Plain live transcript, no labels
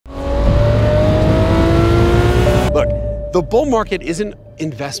The bull market isn't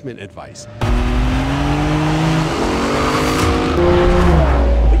investment advice.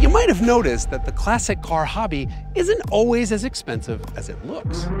 But you might have noticed that the classic car hobby isn't always as expensive as it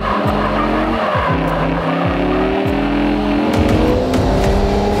looks.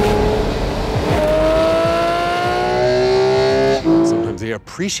 Sometimes they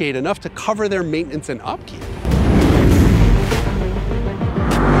appreciate enough to cover their maintenance and upkeep.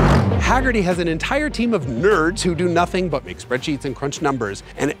 Hagerty has an entire team of nerds who do nothing but make spreadsheets and crunch numbers,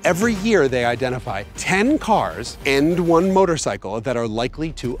 and every year they identify 10 cars and 1 motorcycle that are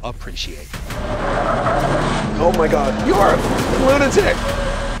likely to appreciate. Oh my God, you are a lunatic!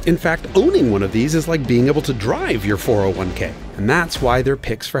 In fact, owning one of these is like being able to drive your 401k, and that's why they're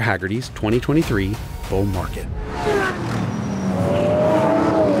picks for Hagerty's 2023 bull market.